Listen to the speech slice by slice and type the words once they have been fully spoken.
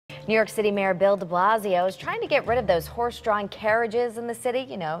New York City Mayor Bill de Blasio is trying to get rid of those horse-drawn carriages in the city.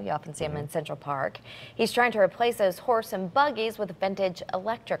 You know, you often see them in Central Park. He's trying to replace those horse and buggies with vintage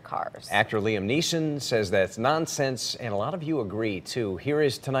electric cars. Actor Liam Neeson says that's nonsense, and a lot of you agree, too. Here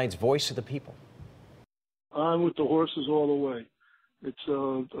is tonight's Voice of the People. I'm with the horses all the way. It's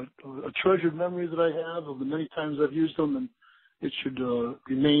a treasured memory that I have of the many times I've used them, and it should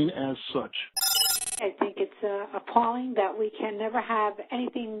remain as such. I think it's appalling that we can never have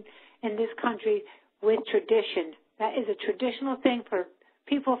anything in this country with tradition. That is a traditional thing for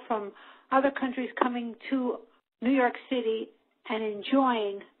people from other countries coming to New York City and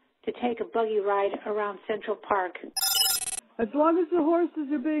enjoying to take a buggy ride around Central Park. As long as the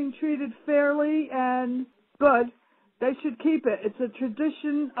horses are being treated fairly and good, they should keep it. It's a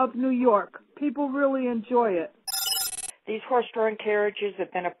tradition of New York. People really enjoy it. These horse-drawn carriages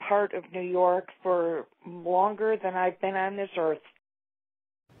have been a part of New York for longer than I've been on this earth.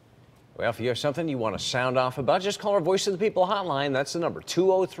 Well, if you have something you want to sound off about, just call our Voice of the People hotline. That's the number,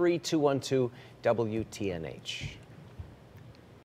 203-212-WTNH.